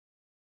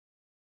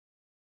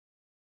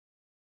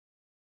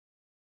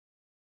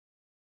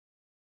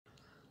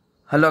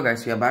Hello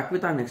guys, we are back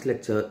with our next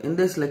lecture. In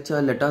this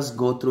lecture, let us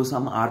go through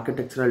some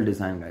architectural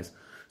design guys.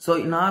 So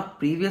in our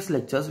previous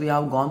lectures, we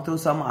have gone through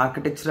some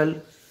architectural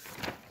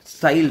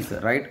styles,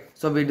 right?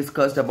 So we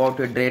discussed about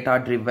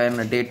data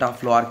driven, data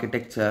flow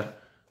architecture,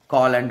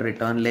 call and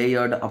return,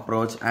 layered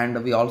approach,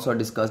 and we also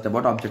discussed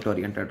about object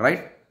oriented,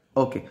 right?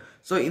 Okay.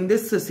 So in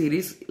this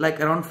series, like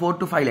around 4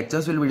 to 5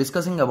 lectures, we'll be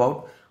discussing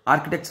about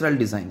architectural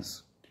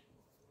designs.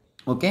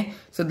 Okay,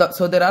 so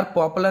there are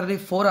popularly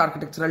 4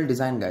 architectural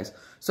design guys.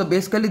 So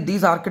basically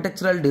these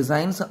architectural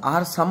designs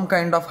are some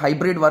kind of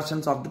hybrid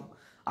versions of the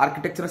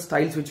architectural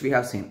styles which we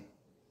have seen.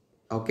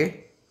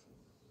 Okay,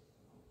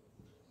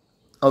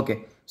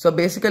 so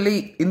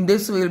basically in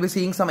this we will be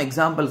seeing some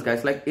examples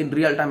guys, like in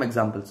real time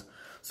examples.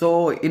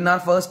 So in our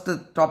first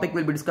topic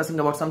we'll be discussing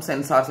about some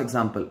sensors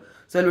example.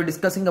 So we'll be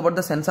discussing about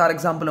the sensor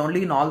example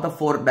only in all the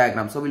 4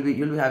 diagrams. So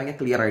you'll be having a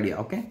clear idea.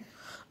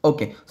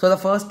 Okay, so the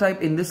first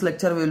type in this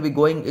lecture we will be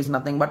going is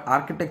nothing but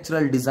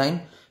architectural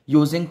design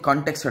using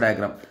context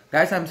diagram.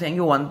 Guys, I'm saying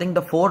you one thing,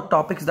 the 4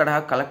 topics that I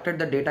have collected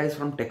the data is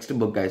from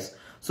textbook guys.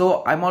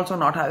 So I'm also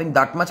not having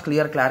that much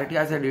clarity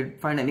as I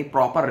didn't find any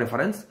proper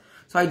reference.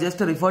 So I just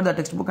referred the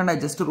textbook and I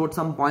just wrote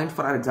some points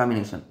for our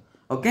examination.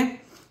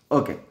 Okay.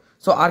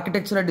 So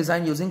architectural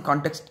design using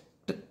context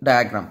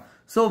diagram.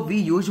 So we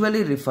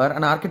usually refer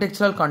an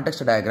architectural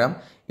context diagram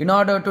in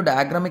order to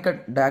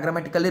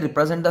diagrammatically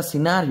represent the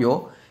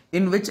scenario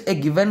in which a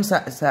given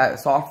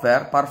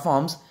software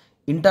performs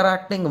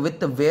interacting with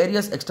the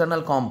various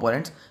external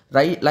components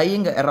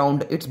lying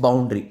around its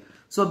boundary.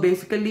 So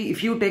basically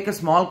if you take a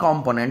small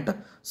component,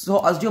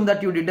 so assume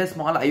that you did a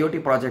small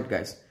IoT project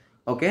guys.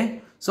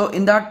 Okay, so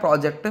in that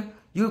project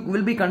you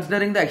will be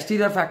considering the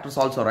exterior factors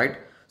also, right?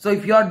 So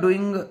if you are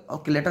doing,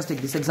 okay, let us take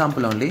this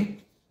example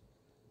only.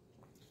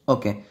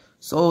 Okay,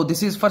 so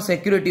this is for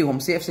security home,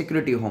 safe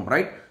security home,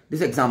 right? This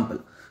example.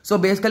 So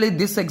basically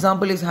this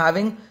example is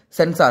having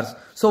sensors.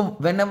 So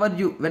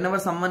whenever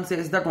someone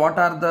says that what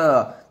are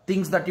the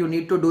things that you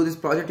need to do this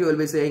project, you will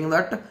be saying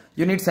that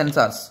you need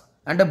sensors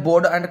and a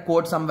board and a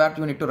code somewhere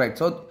you need to write.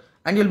 So,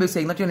 and you'll be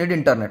saying that you need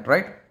internet,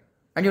 right?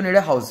 And you need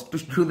a house to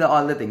do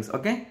all the things.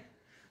 Okay.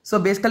 So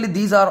basically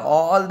these are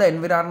all the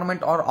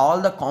environment or all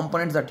the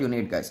components that you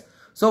need guys.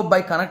 So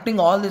by connecting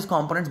all these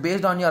components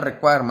based on your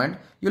requirement,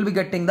 you'll be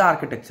getting the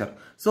architecture.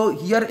 So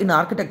here in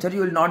architecture,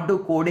 you will not do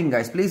coding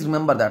guys. Please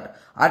remember that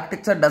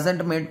architecture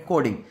doesn't mean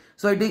coding.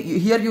 So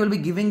here you will be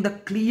giving the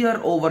clear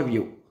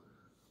overview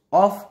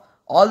of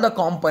all the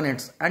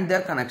components and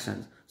their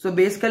connections. So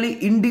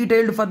basically in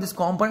detail for these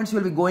components, you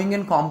will be going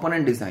in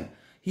component design.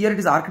 Here it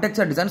is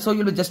architecture design. So you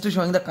will be just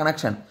showing the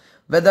connection,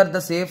 whether the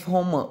safe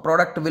home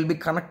product will be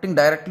connecting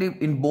directly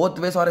in both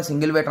ways or a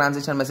single way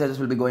transition messages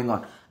will be going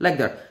on like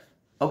that.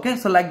 Okay,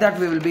 so like that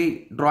we will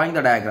be drawing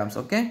the diagrams.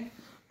 Okay,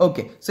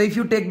 so if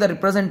you take the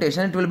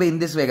representation, it will be in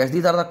this way guys.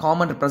 These are the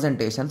common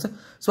representations.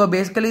 So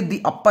basically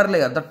the upper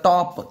layer, the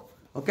top,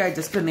 okay, I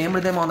just named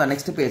them on the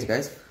next page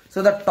guys.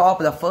 So the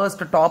first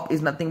top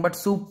is nothing but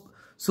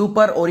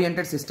super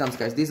oriented systems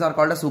guys. These are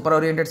called as super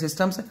oriented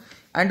systems,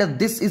 and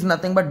this is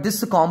nothing but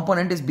this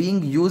component is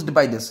being used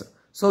by this.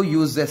 So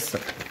used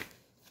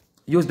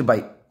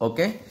by.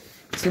 Okay,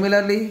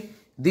 similarly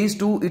these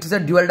two, it is a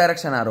dual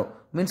direction arrow,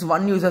 means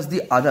one uses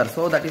the other.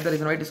 So that is the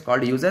reason why it is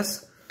called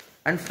uses.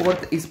 And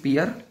fourth is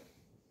peer.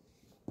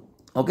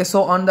 Okay,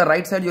 so on the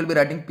right side you will be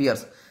writing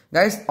peers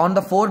guys. On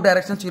the 4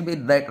 directions you will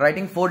be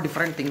writing 4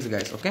 different things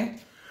guys. Okay,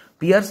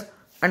 peers.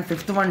 And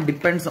fifth one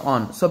depends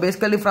on. So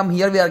basically from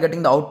here we are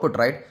getting the output,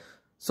 right?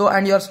 So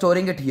and you are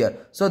storing it here.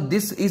 So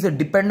this is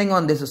depending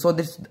on this. So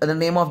this, the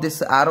name of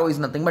this arrow is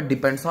nothing but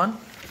depends on.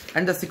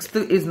 And the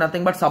 6th is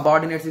nothing but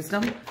subordinate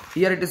system.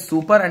 Here it is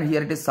super and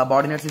here it is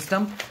subordinate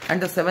system.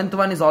 And the 7th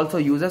one is also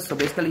uses. So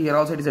basically here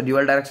also it is a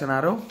dual direction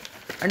arrow.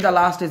 And the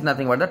last is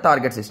nothing but the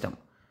target system.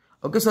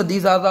 Okay, so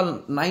these are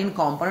the 9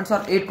 components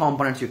or 8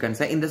 components you can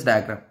say in this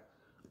diagram.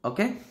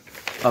 Okay.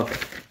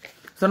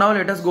 So now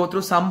let us go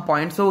through some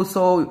points.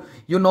 So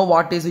you know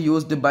what is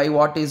used by,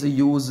 what is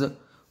use,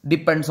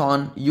 depends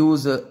on,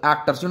 use,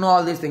 actors. You know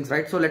all these things,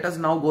 right? So let us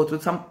now go through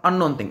some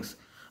unknown things.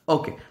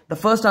 Okay, the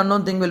first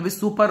unknown thing will be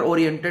super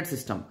oriented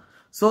system.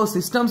 So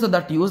systems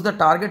that use the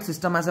target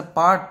system as a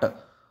part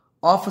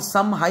of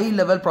some high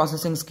level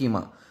processing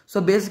schema.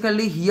 So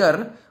basically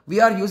here we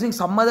are using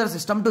some other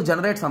system to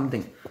generate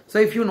something. So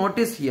if you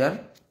notice here,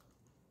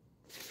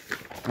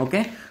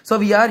 okay, so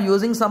we are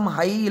using some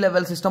high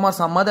level system or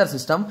some other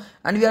system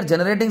and we are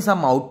generating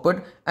some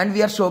output and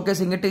we are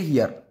showcasing it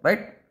here,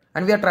 right?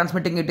 And we are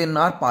transmitting it in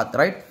our path,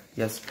 right?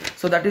 Yes.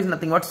 So that is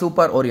nothing but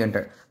super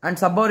oriented. And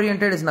sub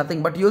oriented is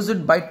nothing but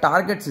used by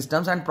target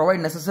systems and provide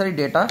necessary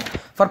data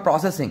for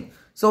processing.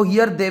 So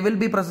here they will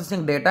be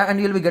processing data and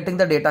you will be getting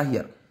the data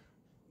here.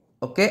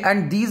 Okay,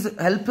 and these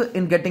help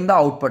in getting the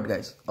output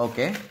guys.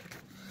 Okay,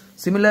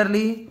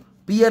 similarly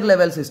peer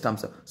level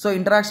systems. So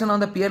interaction on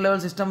the peer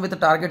level system with the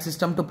target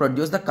system to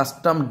produce the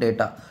custom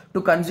data,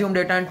 to consume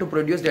data and to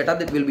produce data,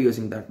 that will be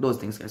using those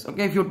things guys.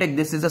 Okay, if you take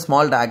this is a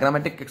small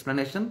diagrammatic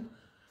explanation.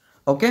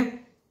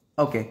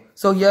 Okay,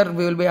 so here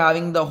we will be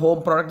having the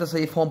home product, the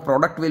safe home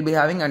product will be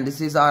having, and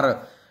this is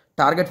our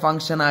target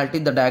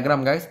functionality, the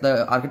diagram guys,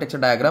 the architecture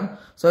diagram.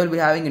 So we'll be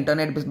having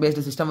internet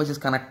based system which is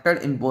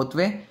connected in both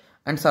way,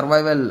 and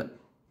surveillance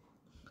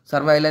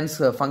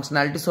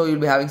functionality. So you'll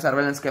be having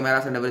surveillance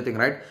cameras and everything,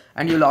 right?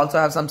 And you'll also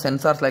have some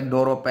sensors like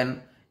door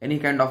open, any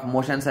kind of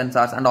motion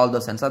sensors and all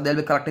those sensors. They'll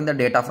be collecting the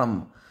data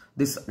from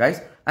this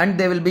guys, and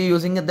they will be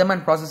using them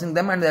and processing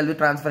them, and they'll be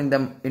transferring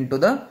them into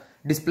the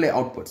display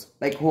outputs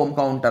like home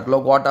counter.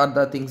 Look, what are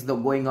the things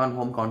going on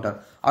home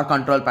counter, or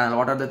control panel,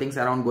 what are the things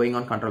around going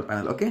on control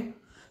panel. Okay,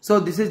 so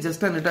this is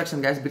just an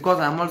introduction guys, because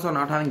I'm also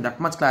not having that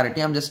much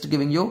clarity. I'm just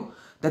giving you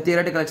the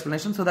theoretical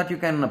explanation so that you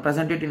can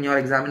present it in your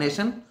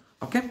examination.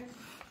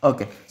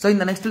 Okay, so in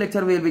the next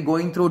lecture we will be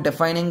going through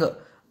defining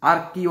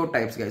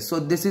archetypes guys. So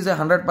this is a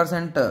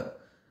 100%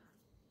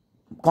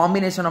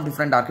 combination of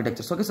different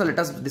architectures. Okay, so let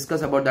us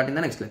discuss about that in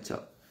the next lecture.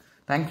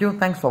 Thank you.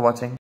 Thanks for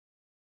watching.